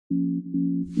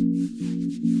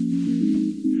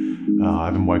I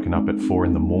haven't woken up at 4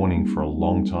 in the morning for a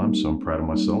long time, so I'm proud of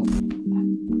myself.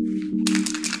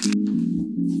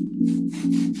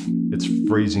 It's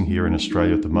freezing here in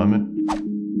Australia at the moment.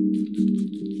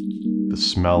 The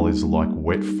smell is like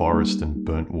wet forest and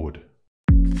burnt wood.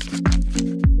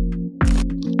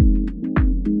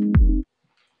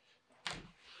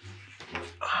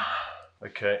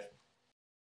 Okay.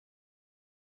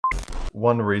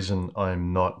 One reason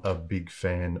I'm not a big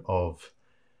fan of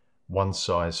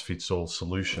one-size-fits-all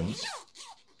solutions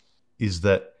is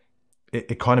that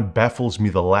it kind of baffles me,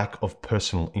 the lack of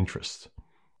personal interest.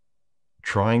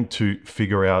 Trying to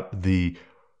figure out the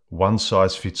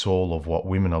one-size-fits-all of what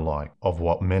women are like, of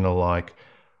what men are like,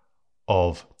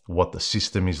 of what the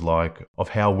system is like, of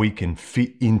how we can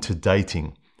fit into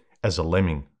dating as a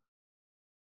lemming.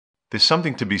 There's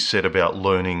something to be said about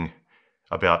learning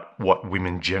about what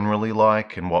women generally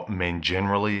like and what men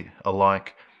generally are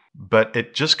like. But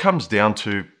it just comes down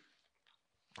to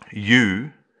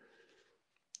you,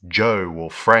 Joe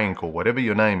or Frank or whatever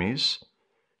your name is,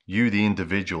 you the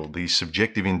individual, the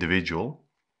subjective individual,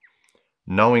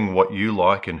 knowing what you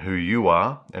like and who you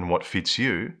are and what fits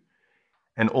you.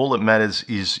 And all that matters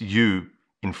is you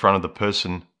in front of the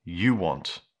person you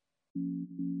want.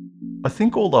 I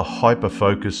think all the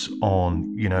hyper-focus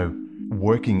on,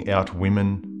 working out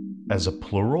women as a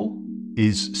plural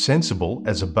is sensible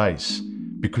as a base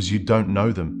because you don't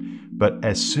know them. But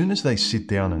as soon as they sit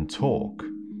down and talk,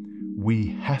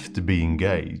 we have to be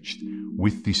engaged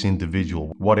with this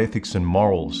individual, what ethics and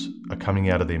morals are coming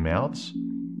out of their mouths,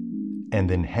 and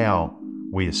then how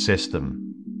we assess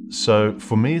them. So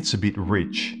for me, it's a bit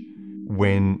rich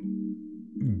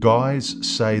when guys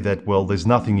say that, well, there's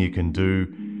nothing you can do.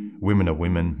 Women are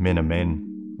women, men are men.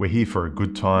 We're here for a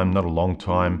good time, not a long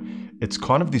time. It's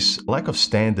kind of this lack of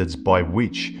standards by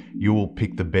which you will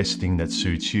pick the best thing that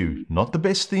suits you. Not the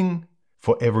best thing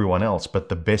for everyone else, but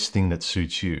the best thing that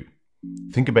suits you.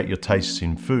 Think about your tastes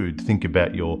in food. Think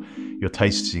about your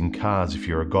tastes in cars. If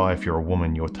you're a guy, if you're a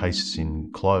woman, your tastes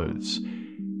in clothes,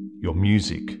 your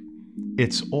music.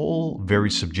 It's all very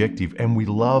subjective, and we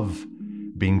love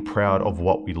being proud of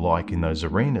what we like in those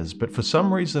arenas. But for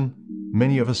some reason,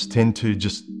 many of us tend to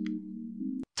just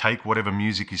take whatever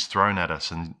music is thrown at us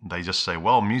and they just say,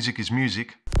 well, music is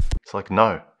music. It's like,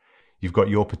 no, you've got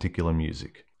your particular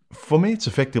music. For me, it's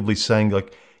effectively saying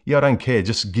like, yeah, I don't care,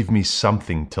 just give me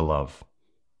something to love.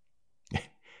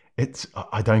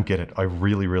 I don't get it. I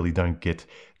really, really don't get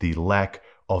the lack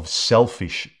of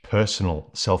selfish,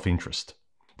 personal self-interest.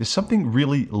 There's something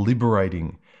really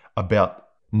liberating about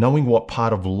knowing what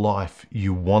part of life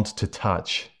you want to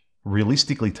touch,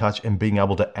 realistically touch, and being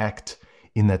able to act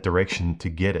in that direction to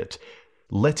get it.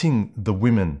 Letting the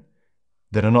women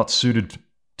that are not suited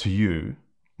to you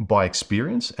by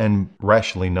experience and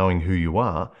rationally knowing who you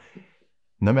are,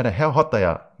 no matter how hot they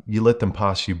are, you let them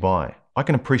pass you by. I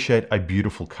can appreciate a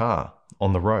beautiful car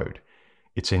on the road.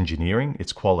 It's engineering,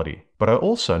 it's quality. But I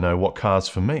also know what car's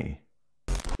for me.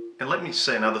 And let me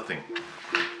say another thing.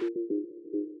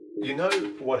 You know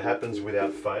what happens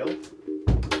without fail?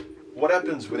 What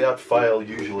happens without fail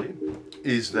usually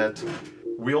is that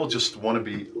we all just want to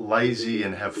be lazy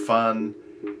and have fun.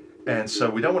 And so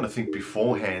we don't want to think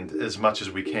beforehand as much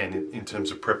as we can in terms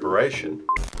of preparation.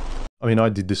 I mean, I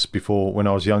did this before when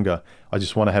I was younger. I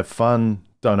just want to have fun,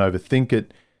 don't overthink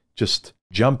it, just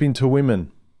jump into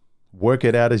women, work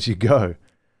it out as you go.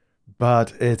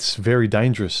 But it's very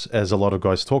dangerous, as a lot of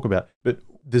guys talk about. But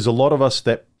there's a lot of us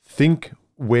that think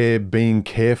we're being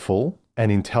careful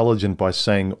and intelligent by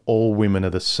saying all women are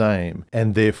the same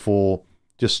and therefore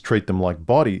just treat them like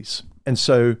bodies. And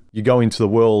so you go into the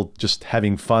world just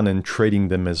having fun and treating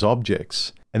them as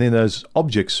objects. And then those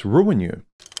objects ruin you.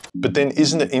 But then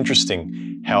isn't it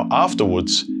interesting how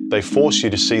afterwards they force you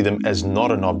to see them as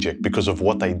not an object because of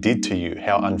what they did to you,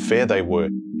 how unfair they were,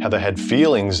 how they had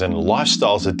feelings and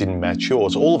lifestyles that didn't match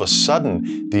yours. All of a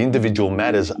sudden, the individual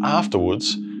matters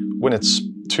afterwards when it's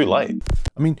too late.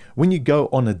 I mean, when you go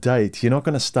on a date, you're not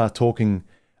going to start talking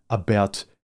about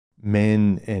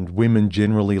men and women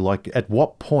generally. Like, at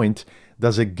what point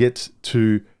does it get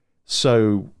to,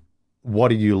 so what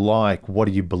do you like? What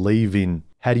do you believe in?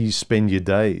 How do you spend your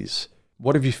days?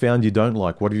 What have you found you don't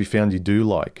like? What have you found you do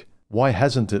like? Why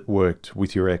hasn't it worked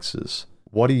with your exes?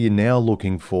 What are you now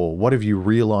looking for? What have you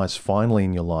realized finally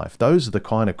in your life? Those are the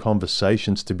kind of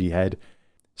conversations to be had.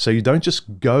 So you don't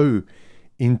just go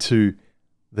into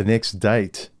the next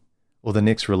date or the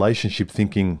next relationship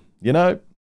thinking,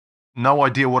 no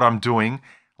idea what I'm doing.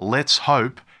 Let's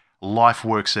hope life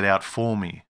works it out for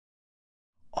me.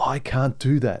 I can't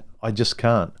do that. I just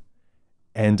can't.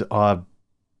 And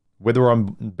Whether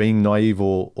I'm being naive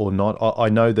or not, I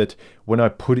know that when I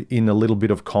put in a little bit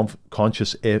of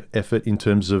conscious effort in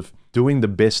terms of doing the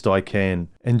best I can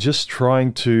and just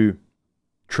trying to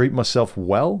treat myself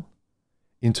well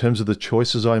in terms of the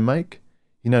choices I make,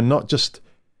 you know, not just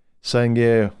saying,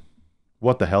 yeah,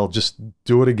 what the hell, just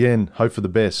do it again, hope for the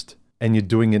best, and you're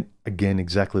doing it again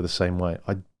exactly the same way.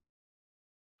 I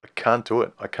can't do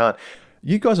it. I can't.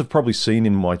 You guys have probably seen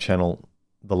in my channel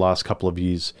the last couple of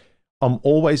years, I'm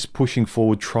always pushing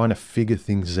forward, trying to figure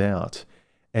things out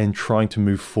and trying to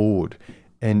move forward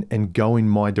and go in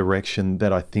my direction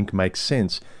that I think makes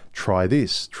sense. Try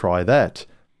this, try that.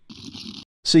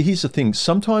 See, here's the thing.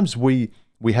 Sometimes we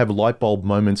have light bulb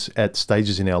moments at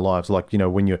stages in our lives, like, you know,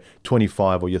 when you're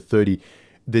 25 or you're 30,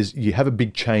 you have a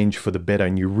big change for the better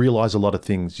and you realize a lot of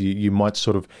things. You might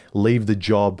sort of leave the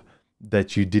job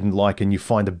that you didn't like and you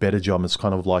find a better job. It's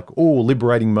kind of like, oh,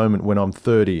 liberating moment when I'm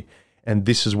 30 and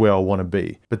this is where I want to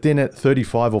be. But then at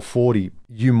 35 or 40,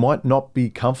 you might not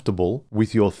be comfortable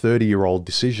with your 30-year-old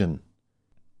decision.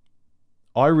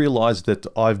 I realized that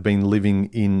I've been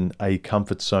living in a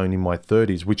comfort zone in my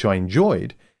 30s, which I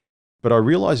enjoyed, but I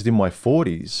realized in my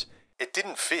 40s, it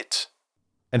didn't fit.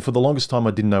 And for the longest time,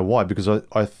 I didn't know why, because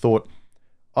I thought,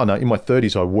 oh no, in my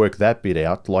 30s, I worked that bit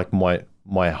out, like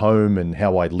my home and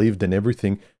how I lived and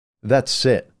everything, that's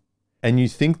set. And you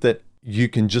think that you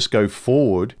can just go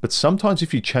forward, but sometimes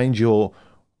if you change your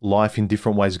life in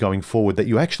different ways going forward that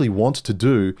you actually want to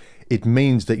do, it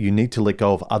means that you need to let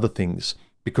go of other things,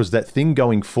 because that thing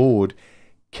going forward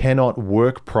cannot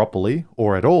work properly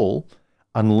or at all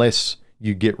unless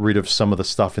you get rid of some of the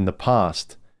stuff in the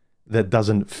past that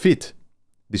doesn't fit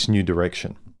this new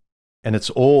direction. And it's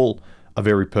all a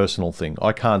very personal thing.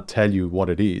 I can't tell you what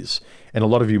it is. And a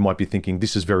lot of you might be thinking,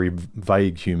 this is very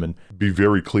vague, human. Be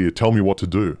very clear. Tell me what to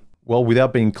do. Well,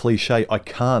 without being cliche, I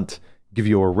can't give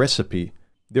you a recipe.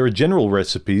 There are general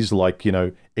recipes like, you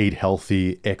know, eat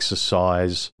healthy,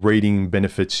 exercise, reading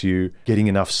benefits you, getting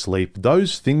enough sleep.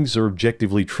 Those things are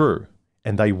objectively true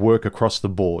and they work across the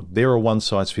board. They're a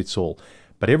one-size-fits-all.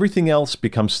 But everything else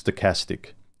becomes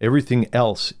stochastic. Everything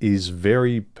else is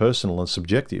very personal and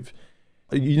subjective.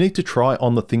 You need to try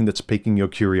on the thing that's piquing your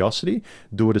curiosity.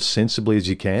 Do it as sensibly as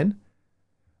you can,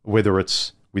 whether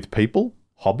it's with people,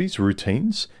 hobbies,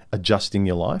 routines, adjusting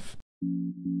your life.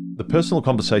 The personal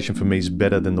conversation for me is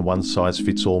better than the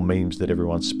one-size-fits-all memes that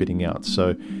everyone's spitting out.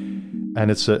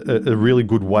 And it's a really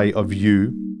good way of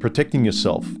you protecting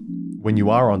yourself when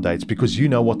you are on dates, because you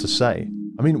know what to say.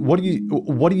 I mean, what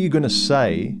are you going to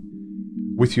say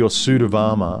with your suit of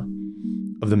armor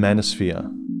of the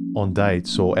manosphere on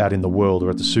dates or out in the world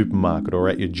or at the supermarket or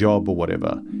at your job or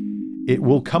whatever? It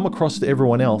will come across to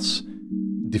everyone else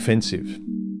defensive.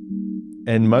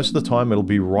 And most of the time it'll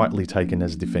be rightly taken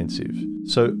as defensive.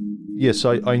 So yes,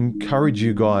 I encourage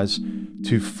you guys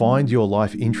to find your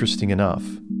life interesting enough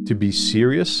to be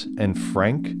serious and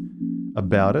frank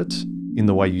about it in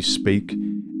the way you speak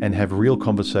and have real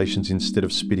conversations instead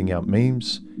of spitting out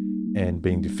memes and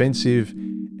being defensive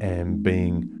and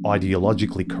being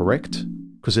ideologically correct,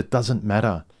 because it doesn't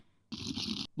matter.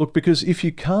 Look, because if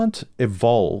you can't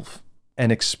evolve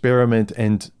and experiment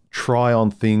and try on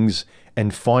things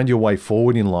and find your way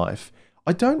forward in life,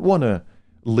 I don't want to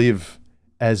live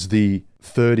as the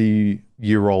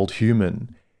 30-year-old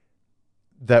human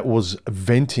that was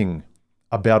venting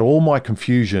about all my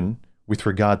confusion with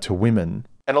regard to women.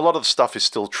 And a lot of the stuff is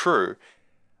still true,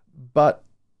 but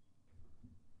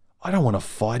I don't want to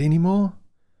fight anymore.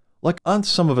 Like, aren't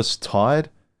some of us tired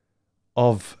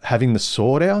of having the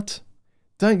sword out?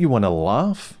 Don't you want to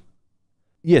laugh?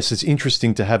 Yes, it's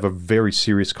interesting to have a very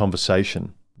serious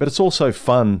conversation, but it's also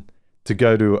fun to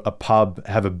go to a pub,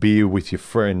 have a beer with your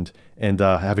friend, and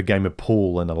have a game of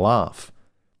pool and a laugh.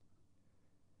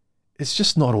 It's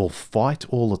just not all fight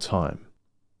all the time.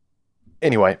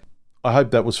 Anyway, I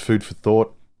hope that was food for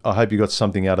thought. I hope you got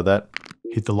something out of that.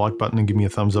 Hit the like button and give me a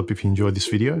thumbs up if you enjoyed this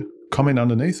video. Comment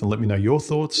underneath and let me know your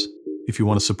thoughts. If you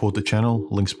want to support the channel,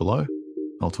 links below.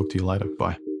 I'll talk to you later.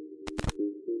 Bye.